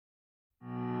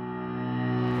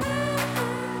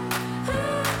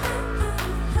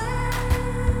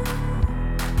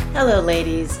Hello,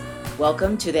 ladies.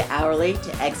 Welcome to the Hourly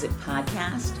to Exit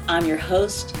podcast. I'm your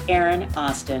host, Erin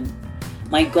Austin.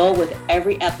 My goal with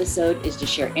every episode is to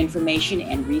share information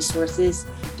and resources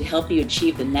to help you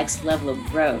achieve the next level of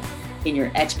growth in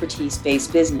your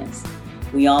expertise-based business.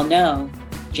 We all know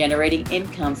generating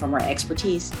income from our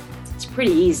expertise is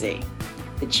pretty easy.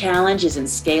 The challenge is in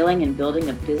scaling and building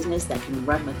a business that can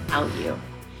run without you.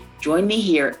 Join me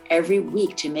here every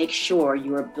week to make sure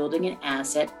you are building an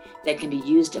asset that can be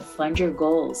used to fund your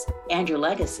goals and your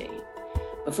legacy.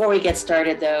 Before we get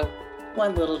started though,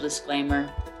 one little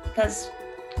disclaimer, because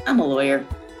I'm a lawyer.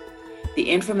 The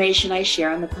information I share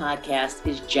on the podcast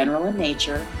is general in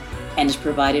nature and is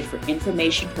provided for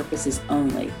information purposes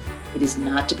only. It is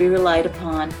not to be relied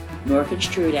upon nor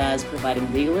construed as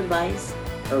providing legal advice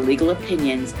or legal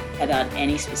opinions about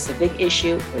any specific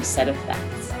issue or set of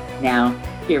facts. Now,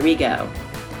 here we go.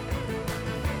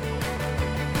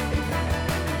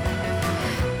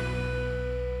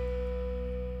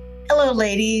 Hello,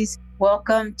 ladies.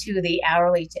 Welcome to the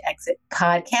Hourly to Exit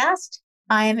podcast.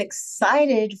 I am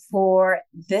excited for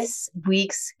this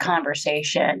week's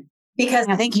conversation because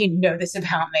I think you know this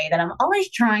about me, that I'm always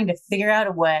trying to figure out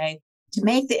a way to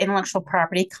make the intellectual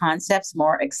property concepts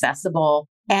more accessible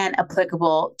and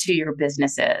applicable to your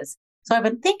businesses. So I've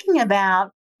been thinking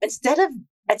about, instead of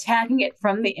attacking it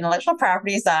from the intellectual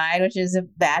property side, which is a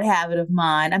bad habit of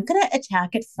mine, I'm going to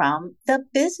attack it from the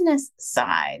business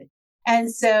side.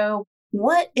 And so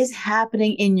what is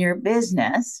happening in your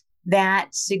business that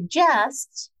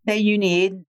suggests that you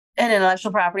need an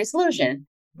intellectual property solution?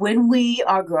 When we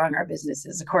are growing our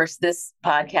businesses, of course, this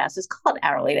podcast is called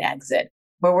Hourly to Exit,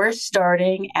 where we're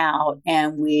starting out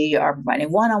and we are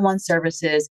providing one-on-one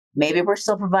services. Maybe we're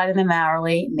still providing them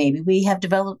hourly. Maybe we have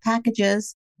developed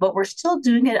packages, but we're still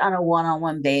doing it on a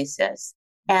one-on-one basis.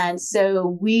 And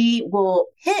so we will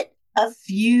hit a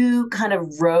few kind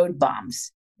of road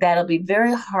bumps that'll be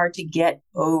very hard to get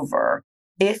over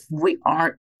if we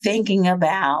aren't thinking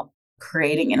about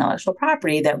creating intellectual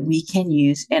property that we can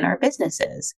use in our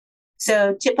businesses.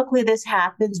 So typically this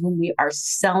happens when we are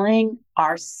selling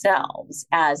ourselves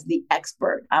as the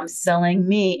expert. I'm selling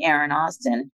me, Erin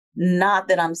Austin, not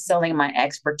that I'm selling my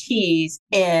expertise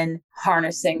in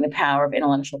harnessing the power of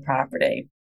intellectual property.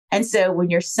 And so when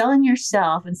you're selling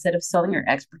yourself instead of selling your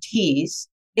expertise,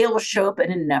 it will show up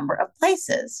in a number of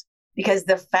places. Because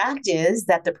the fact is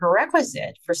that the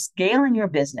prerequisite for scaling your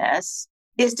business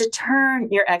is to turn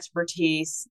your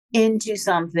expertise into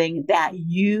something that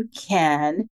you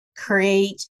can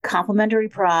create complementary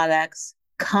products,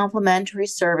 complementary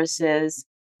services,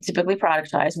 typically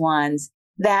productized ones,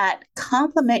 that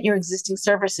complement your existing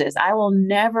services. I will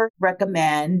never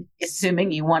recommend,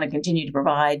 assuming you want to continue to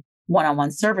provide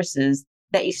one-on-one services,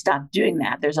 that you stop doing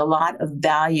that. There's a lot of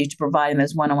value to providing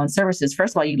those one-on-one services.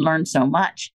 First of all, you learn so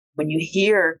much. When you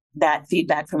hear that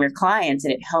feedback from your clients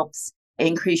and it helps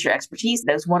increase your expertise,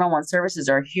 those one-on-one services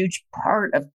are a huge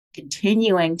part of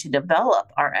continuing to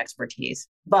develop our expertise.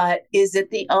 But is it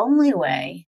the only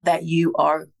way that you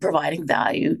are providing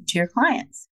value to your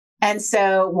clients? And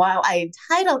so while I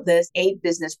entitled this 8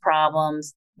 Business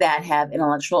Problems That Have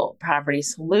Intellectual Property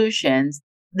Solutions,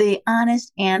 the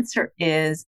honest answer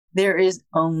is there is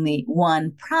only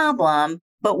one problem,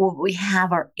 but what we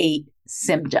have are 8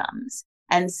 symptoms.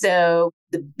 And so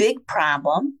the big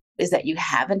problem is that you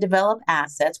haven't developed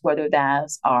assets, whether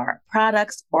those are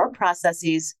products or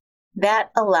processes, that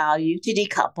allow you to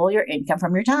decouple your income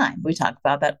from your time. We talk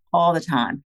about that all the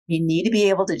time. You need to be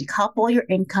able to decouple your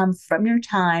income from your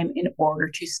time in order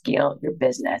to scale your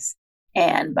business.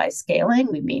 And by scaling,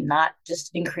 we mean not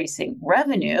just increasing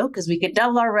revenue, because we could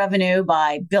double our revenue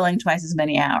by billing twice as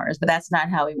many hours, but that's not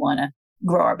how we want to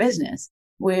grow our business.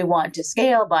 We want to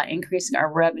scale by increasing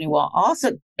our revenue while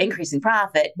also increasing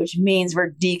profit, which means we're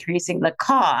decreasing the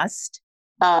cost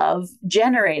of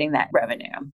generating that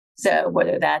revenue. So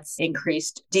whether that's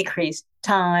decreased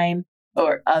time,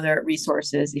 or other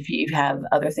resources if you have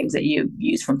other things that you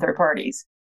use from third parties.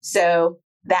 So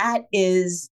that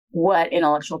is what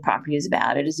intellectual property is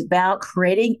about. It is about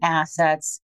creating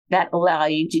assets that allow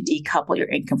you to decouple your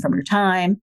income from your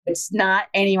time. It's not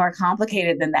any more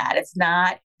complicated than that. It's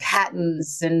not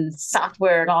patents and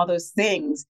software and all those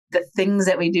things. The things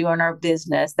that we do in our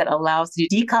business that allow us to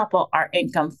decouple our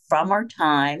income from our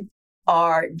time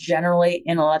are generally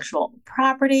intellectual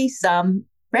property, some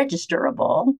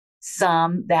registerable,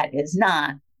 some that is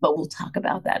not, but we'll talk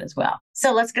about that as well.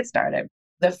 So let's get started.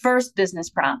 The first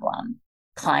business problem,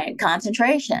 client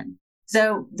concentration.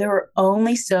 So there are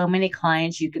only so many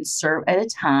clients you can serve at a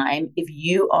time if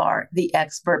you are the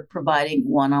expert providing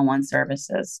one-on-one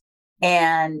services.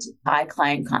 And high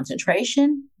client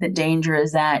concentration, the danger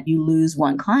is that you lose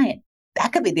one client.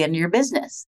 That could be the end of your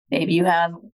business. Maybe you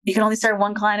can only serve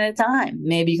one client at a time.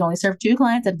 Maybe you can only serve two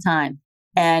clients at a time.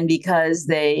 And because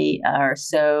they are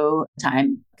so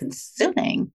time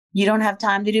consuming, you don't have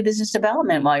time to do business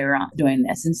development while you're doing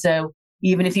this. And so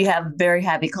even if you have very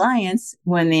happy clients,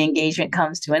 when the engagement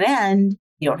comes to an end,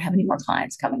 you don't have any more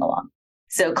clients coming along.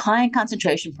 So client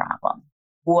concentration problem.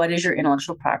 What is your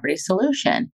intellectual property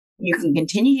solution? You can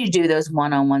continue to do those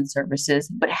one-on-one services,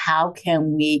 but how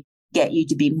can we get you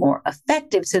to be more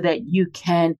effective so that you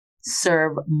can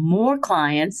serve more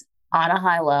clients on a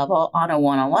high level, on a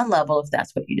one-on-one level, if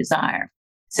that's what you desire?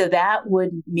 So that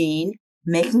would mean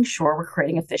making sure we're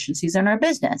creating efficiencies in our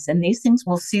business. And these things,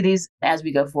 we'll see these as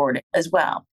we go forward as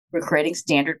well. We're creating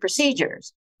standard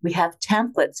procedures. We have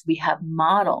templates. We have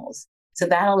models. So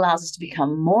that allows us to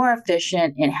become more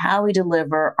efficient in how we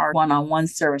deliver our one-on-one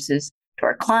services to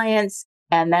our clients.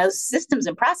 And those systems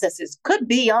and processes could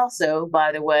be also,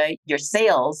 by the way, your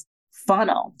sales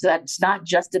funnel. So that's not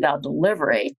just about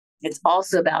delivery. It's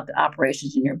also about the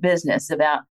operations in your business,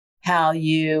 about how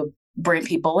you bring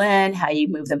people in, how you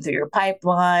move them through your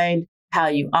pipeline, how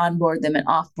you onboard them and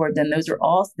offboard them. Those are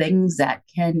all things that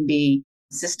can be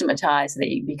systematized so that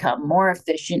you become more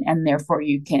efficient, and therefore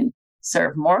you can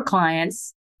serve more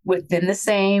clients within the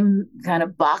same kind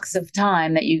of box of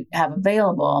time that you have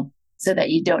available, so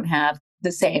that you don't have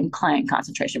the same client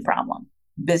concentration problem.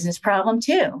 Business problem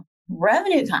too,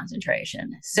 revenue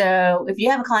concentration. So if you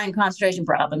have a client concentration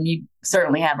problem, you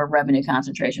certainly have a revenue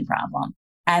concentration problem.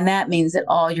 And that means that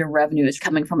all your revenue is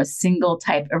coming from a single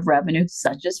type of revenue,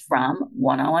 such as from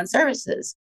one-on-one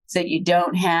services. So you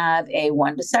don't have a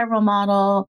one-to-several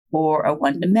model or a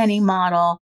one-to-many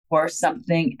model or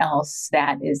something else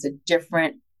that is a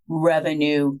different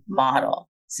revenue model.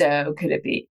 So could it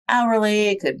be hourly?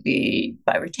 It could be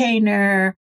by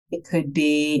retainer. It could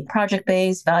be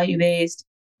project-based, value-based.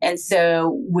 And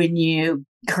so when you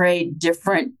create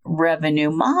different revenue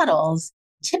models,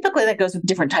 typically that goes with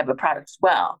different type of products as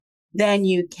well. Then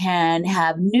you can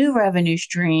have new revenue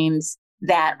streams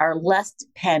that are less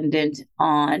dependent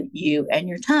on you and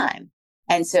your time.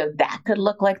 And so that could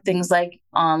look like things like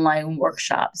online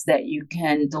workshops that you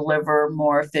can deliver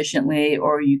more efficiently,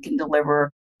 or you can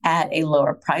deliver at a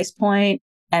lower price point.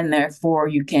 And therefore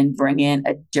you can bring in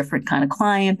a different kind of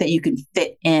client that you can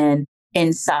fit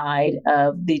inside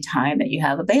of the time that you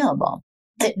have available.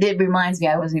 It reminds me,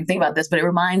 I wasn't even thinking about this, but it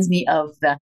reminds me of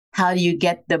how do you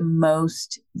get the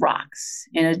most rocks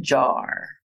in a jar?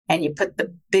 And you put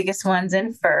the biggest ones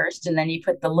in first, and then you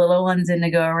put the little ones in to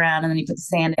go around, and then you put the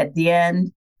sand at the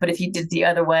end. But if you did the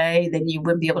other way, then you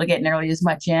wouldn't be able to get nearly as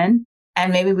much in.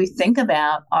 And maybe we think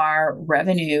about our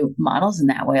revenue models in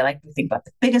that way. Like we think about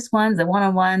the biggest ones, the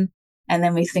one-on-one, and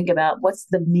then we think about what's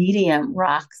the medium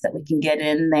rocks that we can get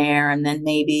in there. And then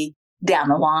maybe down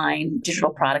the line, digital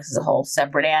products is a whole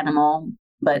separate animal.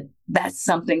 But that's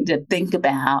something to think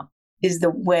about, is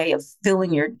the way of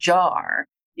filling your jar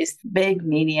is big,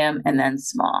 medium, and then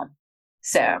small.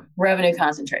 So revenue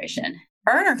concentration,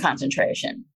 earner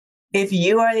concentration. If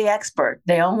you are the expert,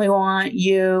 they only want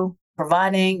you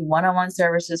providing one-on-one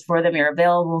services for them. You're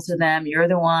available to them. You're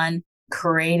the one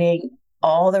creating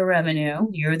all the revenue.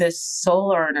 You're the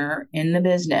sole earner in the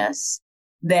business.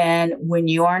 Then when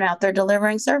you aren't out there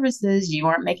delivering services, you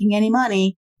aren't making any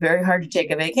money. Very hard to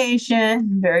take a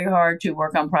vacation, very hard to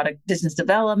work on product business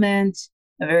development,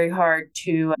 very hard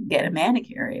to get a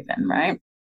manicure even, right?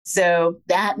 So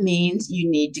that means you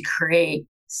need to create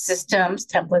systems,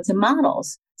 templates, and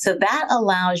models. So that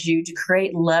allows you to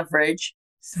create leverage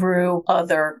through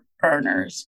other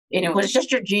earners. When it's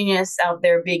just your genius out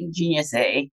there being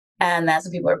genius-y, and that's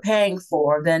what people are paying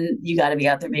for, then you got to be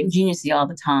out there being genius-y all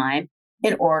the time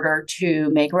in order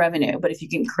to make revenue. But if you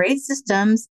can create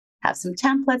systems, have some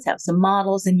templates, have some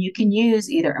models, and you can use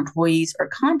either employees or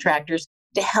contractors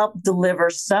to help deliver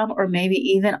some or maybe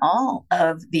even all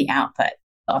of the output.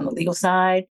 On the legal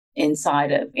side,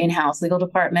 inside of in-house legal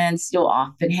departments, you'll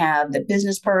often have the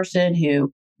business person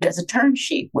who does a term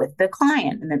sheet with the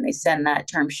client, and then they send that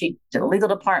term sheet to the legal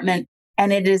department,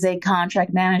 and it is a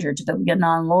contract manager to the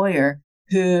non-lawyer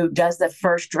who does the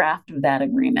first draft of that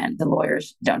agreement. The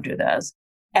lawyers don't do those.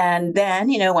 And then,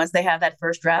 once they have that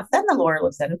first draft, then the lawyer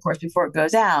looks at it, of course, before it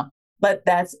goes out. But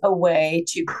that's a way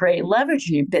to create leverage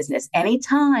in your business.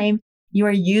 Anytime you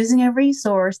are using a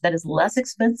resource that is less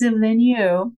expensive than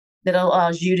you, that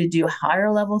allows you to do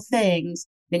higher level things,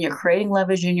 then you're creating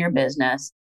leverage in your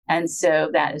business. And so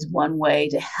that is one way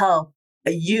to help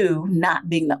you not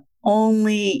being the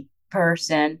only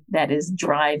person that is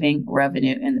driving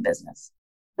revenue in the business.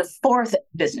 The fourth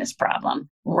business problem,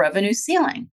 revenue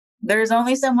ceiling. There's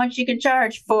only so much you can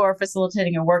charge for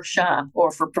facilitating a workshop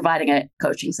or for providing a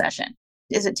coaching session.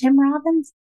 Is it Tim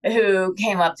Robbins who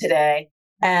came up today?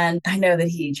 And I know that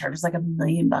he charges like $1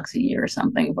 million a year or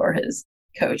something for his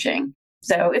coaching.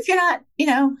 So if you're not,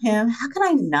 him, how can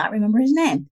I not remember his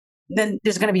name? Then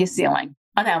there's going to be a ceiling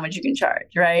on how much you can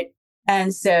charge, right?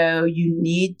 And so you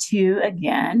need to,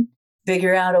 again,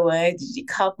 figure out a way to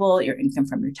decouple your income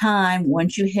from your time.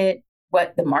 Once you hit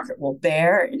what the market will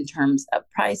bear in terms of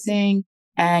pricing,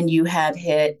 and you have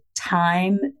hit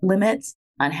time limits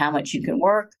on how much you can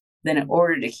work, then in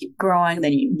order to keep growing,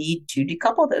 then you need to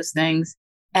decouple those things.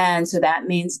 And so that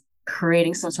means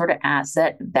creating some sort of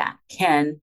asset that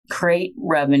can create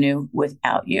revenue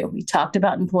without you. We talked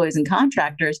about employees and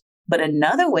contractors, but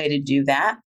another way to do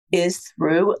that is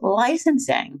through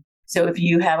licensing. So if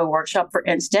you have a workshop, for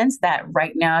instance, that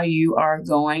right now you are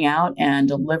going out and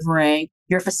delivering,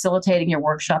 you're facilitating your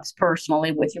workshops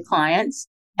personally with your clients.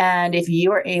 And if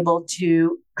you are able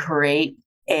to create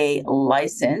a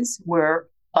license where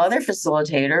other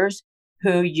facilitators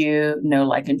who you know,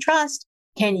 like, and trust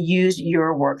can use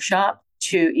your workshop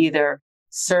to either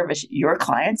service your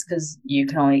clients, because you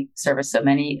can only service so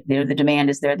many, the demand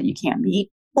is there that you can't meet,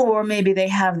 or maybe they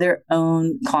have their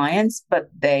own clients, but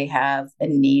they have a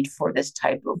need for this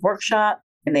type of workshop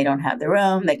and they don't have their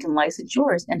own, they can license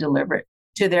yours and deliver it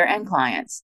to their end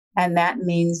clients. And that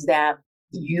means that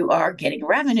you are getting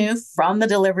revenue from the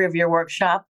delivery of your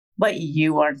workshop, but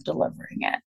you aren't delivering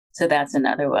it. So that's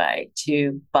another way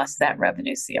to bust that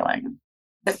revenue ceiling.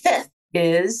 The fifth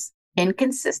is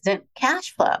inconsistent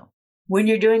cash flow. When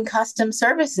you're doing custom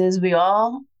services, we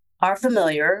all are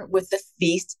familiar with the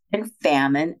feast and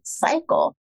famine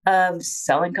cycle of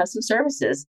selling custom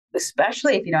services,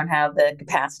 especially if you don't have the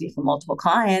capacity for multiple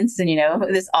clients. And,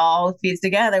 this all feeds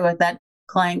together with that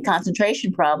client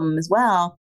concentration problem as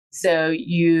well. So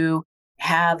you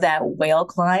have that whale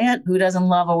client. Who doesn't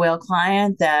love a whale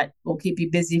client that will keep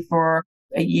you busy for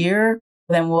a year?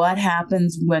 Then what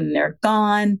happens when they're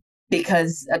gone?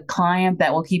 Because a client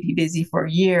that will keep you busy for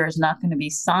a year is not going to be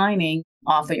signing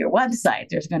off of your website.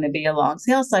 There's going to be a long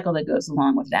sales cycle that goes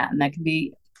along with that. And that can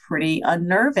be pretty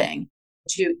unnerving.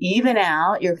 To even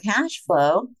out your cash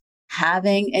flow,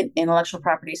 having an intellectual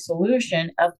property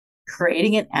solution of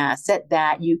creating an asset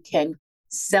that you can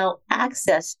sell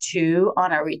access to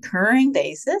on a recurring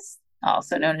basis,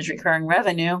 also known as recurring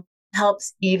revenue,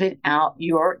 helps even out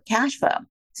your cash flow.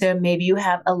 So maybe you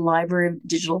have a library of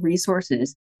digital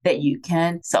resources that you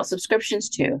can sell subscriptions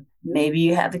to. Maybe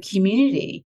you have a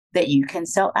community that you can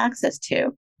sell access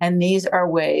to. And these are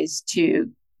ways to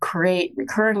create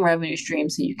recurring revenue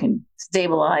streams so you can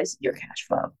stabilize your cash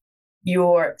flow.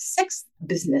 Your sixth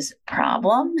business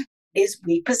problem is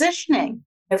weak positioning.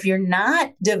 If you're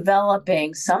not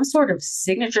developing some sort of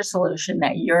signature solution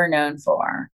that you're known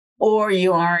for, or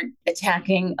you aren't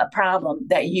attacking a problem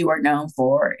that you are known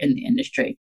for in the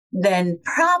industry, then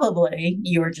probably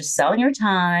you're just selling your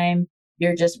time,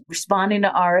 you're just responding to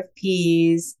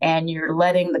RFPs, and you're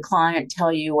letting the client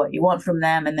tell you what you want from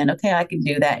them. And then, okay, I can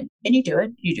do that. And you do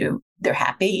it. You do. They're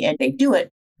happy and they do it.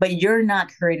 But you're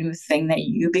not creating the thing that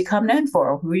you become known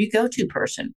for, who you go-to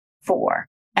person for.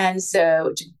 And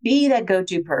so to be that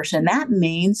go-to person, that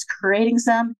means creating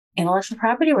some intellectual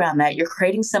property around that. You're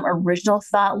creating some original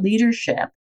thought leadership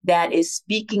that is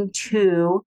speaking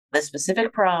to the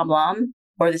specific problem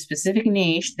or the specific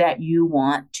niche that you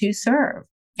want to serve.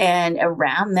 And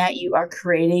around that, you are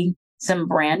creating some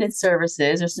branded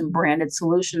services or some branded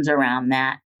solutions around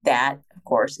that. That, of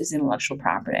course, is intellectual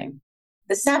property.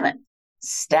 The seventh,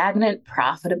 stagnant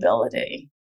profitability.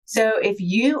 So if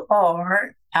you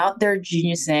are out there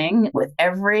geniusing with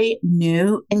every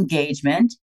new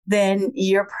engagement, then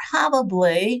you're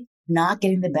probably not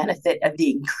getting the benefit of the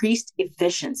increased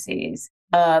efficiencies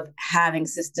of having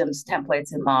systems,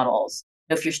 templates, and models.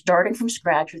 If you're starting from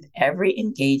scratch with every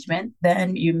engagement,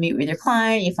 then you meet with your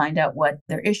client, you find out what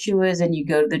their issue is, and you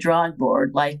go to the drawing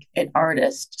board like an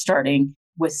artist starting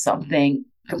with something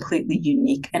completely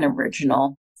unique and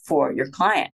original for your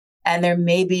client. And there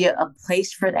may be a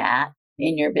place for that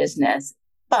in your business,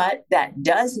 but that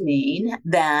does mean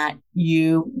that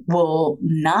you will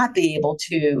not be able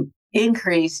to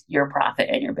increase your profit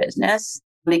in your business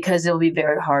because it'll be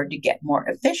very hard to get more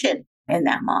efficient in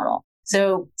that model.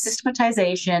 So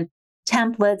systematization,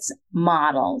 templates,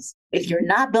 models. If you're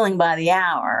not billing by the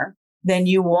hour, then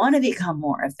you want to become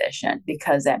more efficient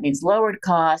because that means lowered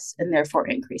costs and therefore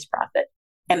increased profit.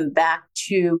 And back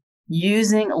to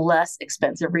using less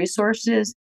expensive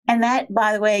resources. And that,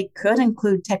 by the way, could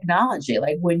include technology.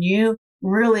 Like when you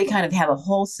really kind of have a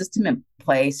whole system in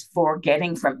place for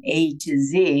getting from A to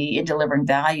Z and delivering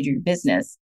value to your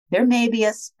business, there may be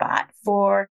a spot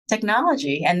for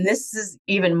technology. And this is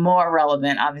even more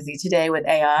relevant, obviously, today with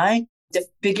AI, to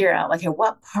figure out like, hey,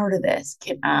 what part of this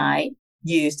can I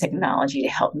use technology to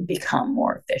help me become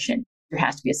more efficient? There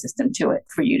has to be a system to it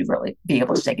for you to really be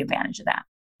able to take advantage of that.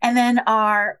 And then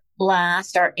our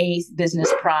eighth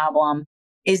business problem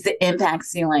is the impact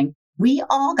ceiling. We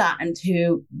all got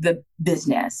into the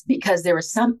business because there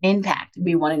was some impact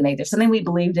we wanted to make. There's something we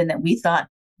believed in that we thought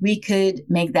we could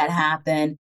make that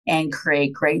happen and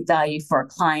create great value for our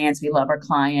clients. We love our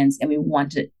clients and we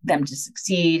wanted them to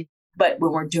succeed. But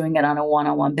when we're doing it on a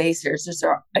one-on-one basis,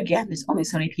 there's only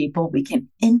so many people we can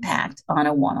impact on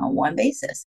a one-on-one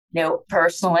basis.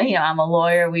 Personally, I'm a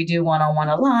lawyer. We do one-on-one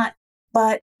a lot,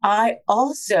 but I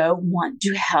also want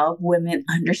to help women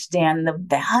understand the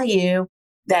value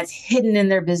that's hidden in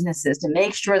their businesses, to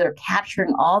make sure they're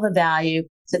capturing all the value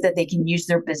so that they can use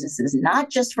their businesses,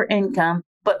 not just for income,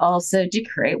 but also to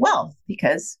create wealth,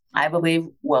 because I believe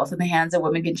wealth in the hands of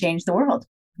women can change the world.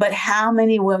 But how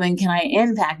many women can I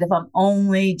impact if I'm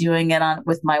only doing it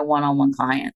with my one-on-one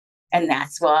client? And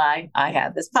that's why I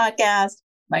have this podcast,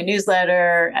 my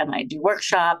newsletter, and I do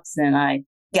workshops and I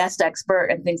guest expert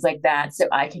and things like that, so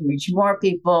I can reach more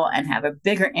people and have a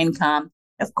bigger income.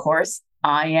 Of course,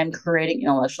 I am creating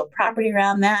intellectual property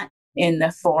around that in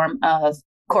the form of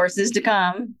courses to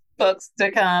come, books to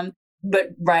come. But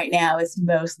right now it's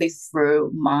mostly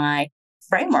through my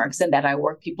frameworks and that I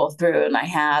work people through. And I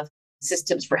have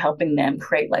systems for helping them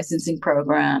create licensing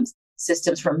programs,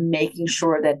 systems for making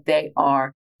sure that they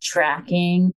are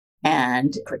tracking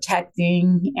and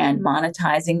protecting and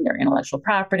monetizing their intellectual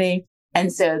property.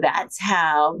 And so that's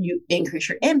how you increase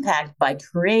your impact, by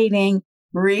creating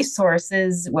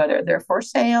resources, whether they're for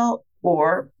sale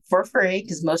or for free,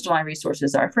 because most of my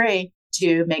resources are free,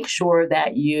 to make sure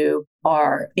that you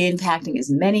are impacting as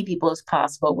many people as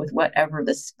possible with whatever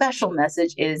the special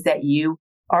message is that you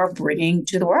are bringing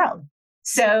to the world.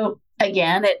 So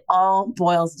again, it all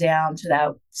boils down to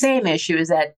that same issue, is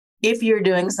that if you're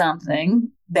doing something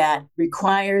that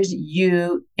requires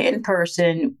you in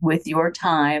person with your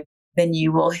time, then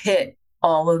you will hit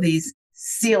all of these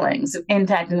ceilings of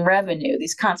impact and revenue,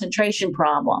 these concentration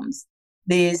problems,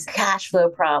 these cash flow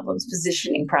problems,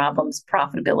 positioning problems,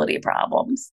 profitability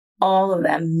problems. All of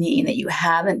them mean that you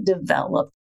haven't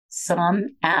developed some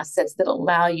assets that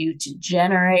allow you to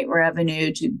generate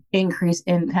revenue, to increase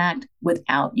impact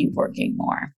without you working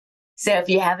more. So if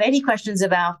you have any questions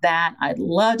about that, I'd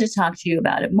love to talk to you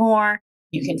about it more.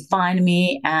 You can find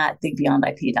me at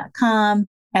thinkbeyondip.com.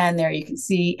 And there you can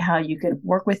see how you can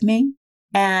work with me.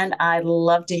 And I'd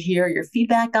love to hear your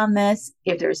feedback on this.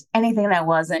 If there's anything that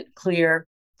wasn't clear,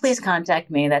 please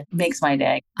contact me. That makes my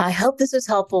day. I hope this was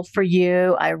helpful for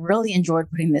you. I really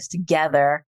enjoyed putting this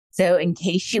together. So in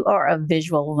case you are a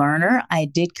visual learner, I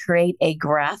did create a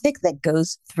graphic that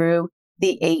goes through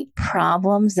the 8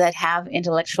 problems that have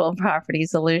intellectual property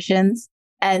solutions.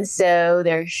 And so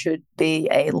there should be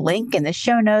a link in the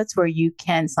show notes where you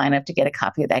can sign up to get a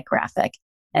copy of that graphic.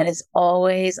 And as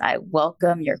always, I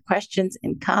welcome your questions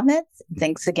and comments.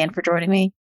 Thanks again for joining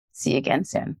me. See you again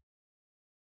soon.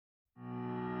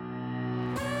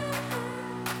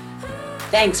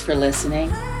 Thanks for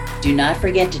listening. Do not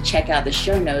forget to check out the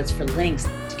show notes for links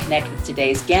to connect with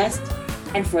today's guest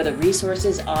and for the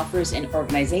resources, offers, and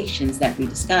organizations that we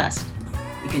discussed.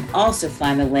 You can also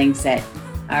find the links at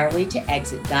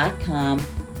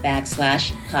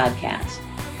hourlytoexit.com/podcast.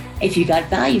 If you got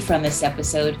value from this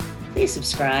episode, please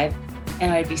subscribe,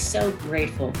 and I'd be so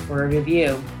grateful for a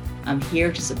review. I'm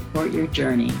here to support your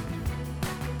journey.